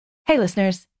Hey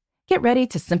listeners, get ready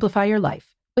to simplify your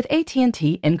life with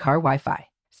AT&T in-car Wi-Fi.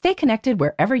 Stay connected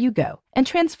wherever you go and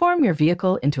transform your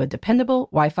vehicle into a dependable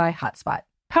Wi-Fi hotspot.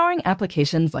 Powering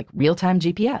applications like real-time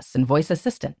GPS and voice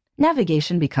assistant,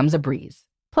 navigation becomes a breeze.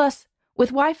 Plus,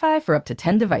 with Wi-Fi for up to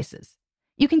 10 devices,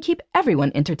 you can keep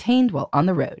everyone entertained while on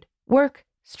the road, work,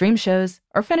 stream shows,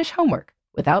 or finish homework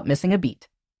without missing a beat.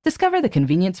 Discover the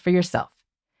convenience for yourself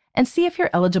and see if you're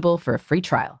eligible for a free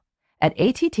trial at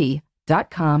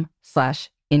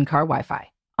att.com/in-car Wi-Fi.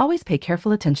 Always pay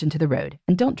careful attention to the road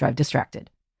and don't drive distracted.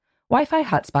 Wi-Fi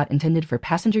hotspot intended for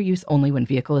passenger use only when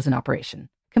vehicle is in operation.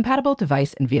 Compatible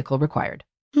device and vehicle required.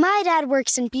 My dad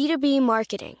works in B2B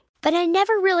marketing, but I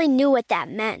never really knew what that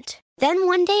meant. Then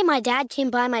one day my dad came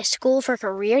by my school for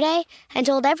career day and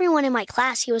told everyone in my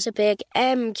class he was a big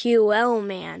MQL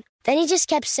man. Then he just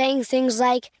kept saying things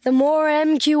like, the more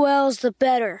MQLs, the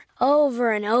better,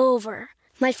 over and over.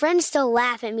 My friends still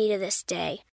laugh at me to this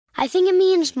day. I think it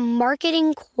means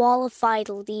marketing qualified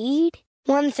lead.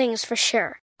 One thing's for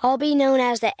sure. I'll be known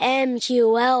as the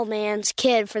MQL man's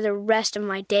kid for the rest of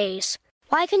my days.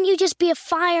 Why couldn't you just be a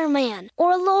fireman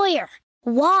or a lawyer?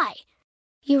 Why?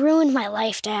 You ruined my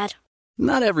life, Dad.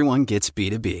 Not everyone gets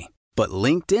B2B, but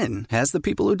LinkedIn has the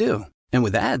people who do. And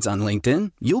with ads on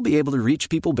LinkedIn, you'll be able to reach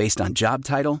people based on job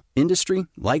title, industry,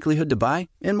 likelihood to buy,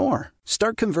 and more.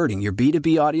 Start converting your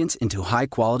B2B audience into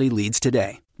high-quality leads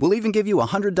today. We'll even give you a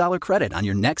 $100 credit on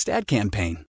your next ad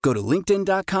campaign. Go to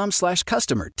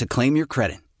linkedin.com/customer to claim your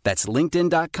credit. That's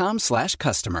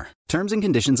linkedin.com/customer. Terms and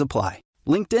conditions apply.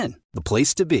 LinkedIn, the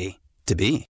place to be, to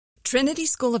be. Trinity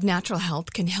School of Natural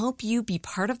Health can help you be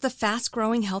part of the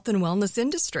fast-growing health and wellness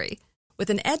industry. With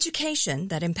an education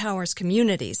that empowers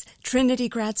communities, Trinity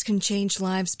grads can change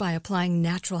lives by applying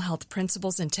natural health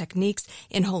principles and techniques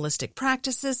in holistic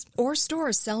practices or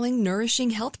stores selling nourishing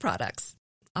health products.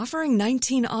 Offering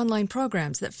 19 online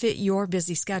programs that fit your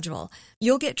busy schedule,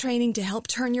 you'll get training to help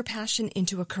turn your passion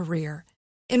into a career.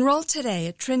 Enroll today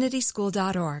at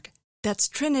trinityschool.org. That's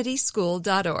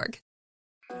trinityschool.org.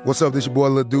 What's up, this your boy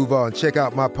Lil Duval, and check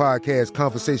out my podcast,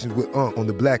 Conversations with Unc, on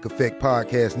the Black Effect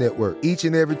Podcast Network. Each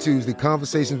and every Tuesday,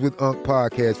 Conversations with Unc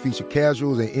podcast feature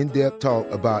casuals and in-depth talk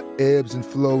about ebbs and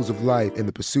flows of life and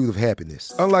the pursuit of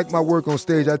happiness. Unlike my work on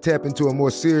stage, I tap into a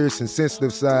more serious and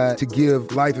sensitive side to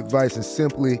give life advice and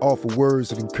simply offer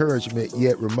words of encouragement,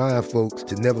 yet remind folks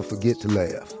to never forget to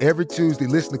laugh. Every Tuesday,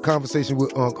 listen to Conversations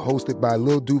with Unc, hosted by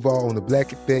Lil Duval on the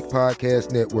Black Effect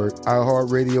Podcast Network,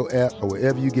 iHeartRadio app, or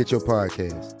wherever you get your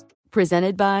podcasts.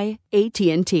 Presented by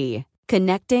AT&T.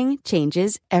 Connecting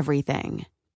changes everything.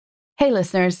 Hey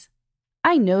listeners,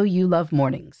 I know you love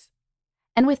mornings.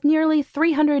 And with nearly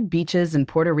 300 beaches in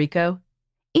Puerto Rico,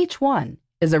 each one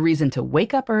is a reason to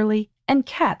wake up early and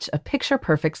catch a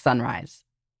picture-perfect sunrise.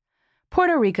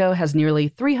 Puerto Rico has nearly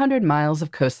 300 miles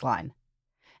of coastline,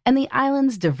 and the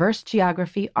island's diverse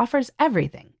geography offers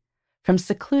everything from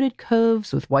secluded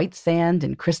coves with white sand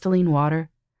and crystalline water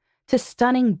to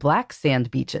stunning black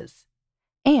sand beaches,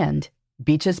 and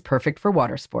beaches perfect for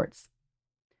water sports.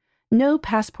 No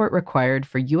passport required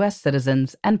for U.S.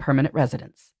 citizens and permanent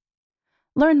residents.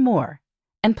 Learn more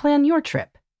and plan your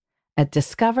trip at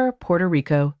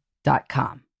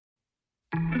discoverpuertorico.com.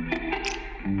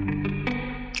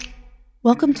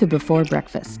 Welcome to Before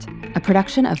Breakfast, a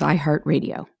production of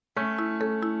iHeartRadio.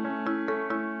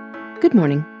 Good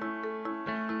morning.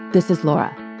 This is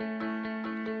Laura.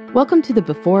 Welcome to the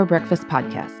Before Breakfast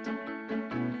podcast.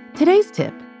 Today's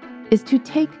tip is to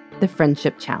take the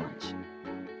friendship challenge.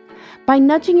 By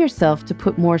nudging yourself to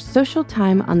put more social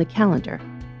time on the calendar,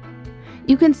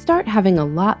 you can start having a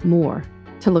lot more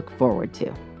to look forward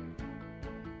to.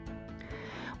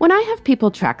 When I have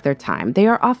people track their time, they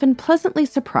are often pleasantly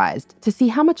surprised to see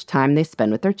how much time they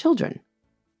spend with their children.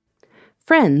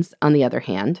 Friends, on the other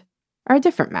hand, are a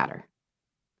different matter.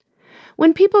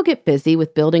 When people get busy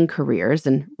with building careers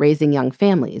and raising young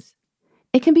families,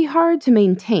 it can be hard to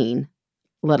maintain,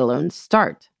 let alone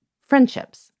start,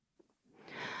 friendships.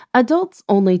 Adults'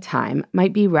 only time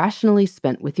might be rationally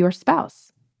spent with your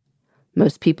spouse.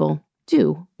 Most people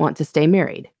do want to stay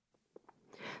married.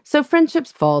 So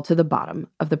friendships fall to the bottom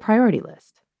of the priority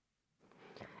list.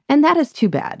 And that is too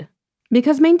bad,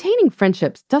 because maintaining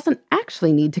friendships doesn't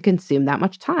actually need to consume that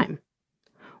much time.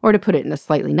 Or to put it in a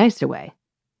slightly nicer way,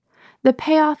 the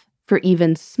payoff for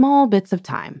even small bits of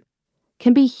time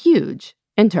can be huge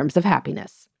in terms of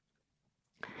happiness.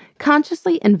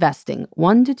 Consciously investing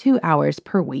 1 to 2 hours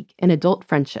per week in adult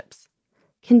friendships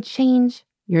can change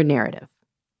your narrative.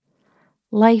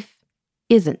 Life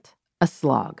isn't a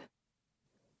slog.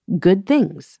 Good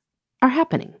things are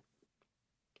happening.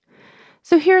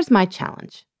 So here's my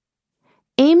challenge.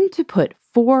 Aim to put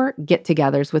 4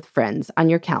 get-togethers with friends on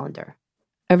your calendar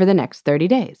over the next 30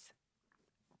 days.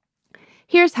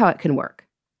 Here's how it can work.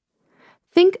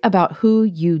 Think about who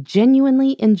you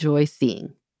genuinely enjoy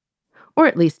seeing, or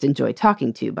at least enjoy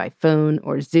talking to by phone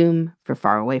or Zoom for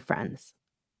faraway friends.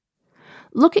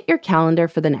 Look at your calendar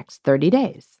for the next 30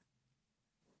 days.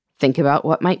 Think about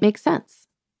what might make sense.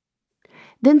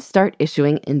 Then start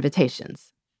issuing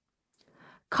invitations.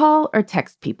 Call or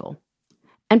text people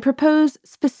and propose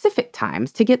specific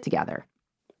times to get together.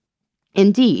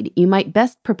 Indeed, you might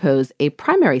best propose a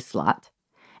primary slot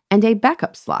and a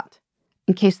backup slot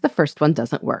in case the first one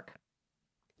doesn't work.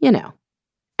 You know,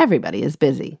 everybody is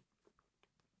busy.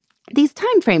 These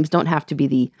time frames don't have to be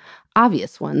the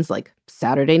obvious ones like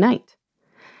Saturday night.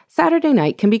 Saturday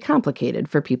night can be complicated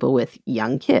for people with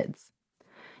young kids.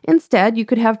 Instead, you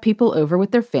could have people over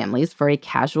with their families for a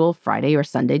casual Friday or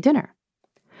Sunday dinner.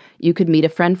 You could meet a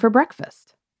friend for breakfast.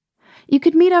 You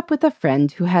could meet up with a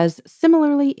friend who has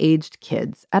similarly aged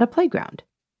kids at a playground.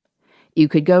 You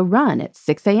could go run at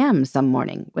 6 a.m. some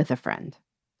morning with a friend.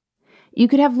 You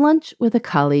could have lunch with a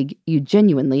colleague you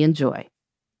genuinely enjoy.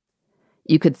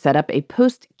 You could set up a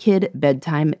post-kid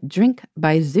bedtime drink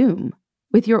by Zoom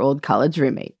with your old college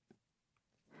roommate.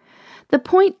 The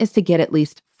point is to get at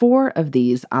least 4 of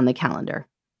these on the calendar.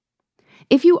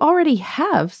 If you already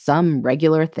have some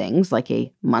regular things like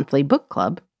a monthly book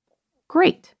club,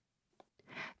 great.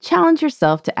 Challenge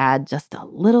yourself to add just a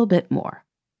little bit more.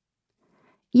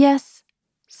 Yes,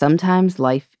 sometimes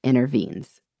life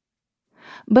intervenes.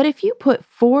 But if you put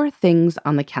 4 things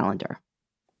on the calendar,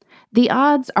 the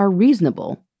odds are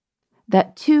reasonable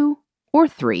that 2 or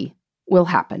 3 will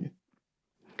happen.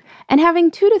 And having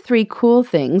 2 to 3 cool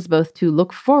things both to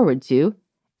look forward to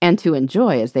and to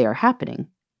enjoy as they are happening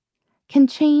can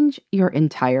change your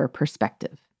entire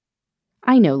perspective.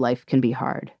 I know life can be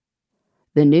hard.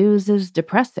 The news is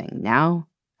depressing now,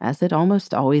 as it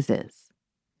almost always is.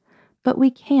 But we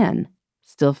can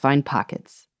still find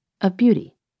pockets of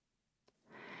beauty.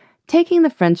 Taking the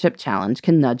friendship challenge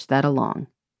can nudge that along.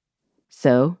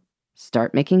 So,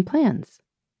 start making plans.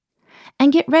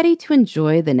 And get ready to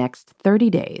enjoy the next 30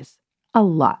 days a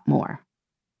lot more.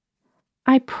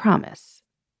 I promise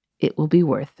it will be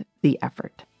worth the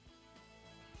effort.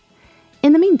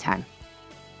 In the meantime,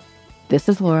 this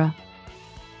is Laura.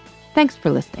 Thanks for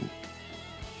listening.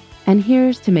 And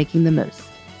here's to making the most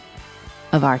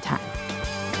of our time.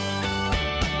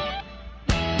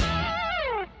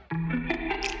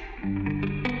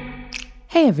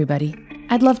 Hey everybody,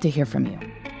 I'd love to hear from you.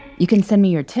 You can send me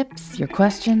your tips, your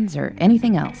questions, or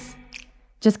anything else.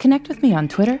 Just connect with me on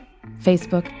Twitter,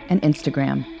 Facebook, and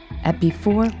Instagram at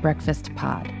Before Breakfast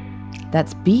Pod.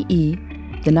 That's BE,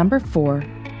 the number 4,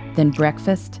 then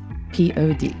breakfast,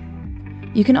 POD.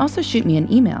 You can also shoot me an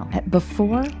email at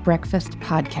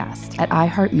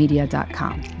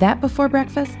beforebreakfastpodcast@iheartmedia.com. That Before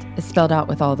Breakfast is spelled out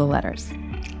with all the letters.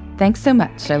 Thanks so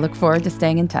much. I look forward to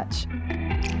staying in touch.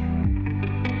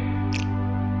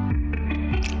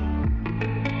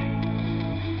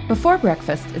 Before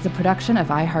Breakfast is a production of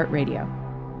iHeartRadio.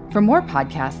 For more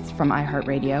podcasts from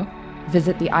iHeartRadio,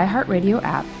 visit the iHeartRadio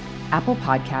app, Apple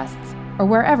Podcasts, or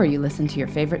wherever you listen to your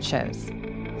favorite shows.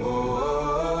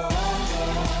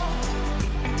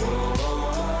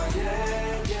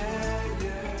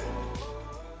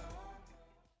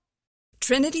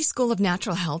 Trinity School of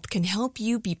Natural Health can help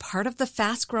you be part of the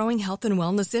fast-growing health and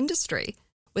wellness industry.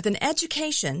 With an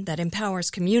education that empowers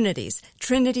communities,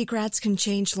 Trinity grads can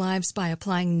change lives by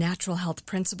applying natural health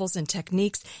principles and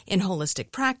techniques in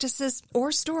holistic practices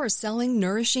or stores selling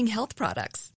nourishing health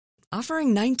products.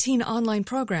 Offering 19 online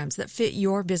programs that fit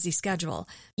your busy schedule,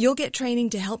 you'll get training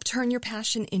to help turn your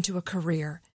passion into a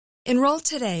career. Enroll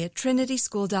today at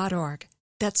trinityschool.org.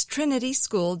 That's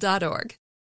trinityschool.org.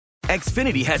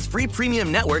 Xfinity has free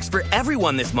premium networks for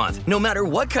everyone this month, no matter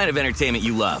what kind of entertainment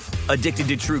you love. Addicted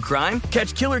to true crime?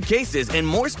 Catch killer cases and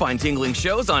more spine-tingling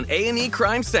shows on A&E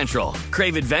Crime Central.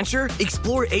 Crave adventure?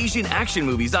 Explore Asian action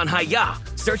movies on Hi-Ya.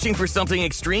 Searching for something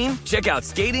extreme? Check out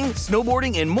skating,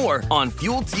 snowboarding, and more on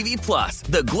Fuel TV Plus,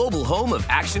 the global home of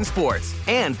action sports.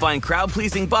 And find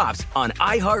crowd-pleasing bops on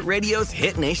iHeartRadio's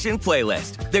Hit Nation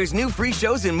playlist. There's new free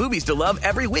shows and movies to love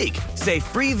every week. Say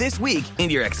free this week in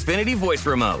your Xfinity voice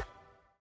remote.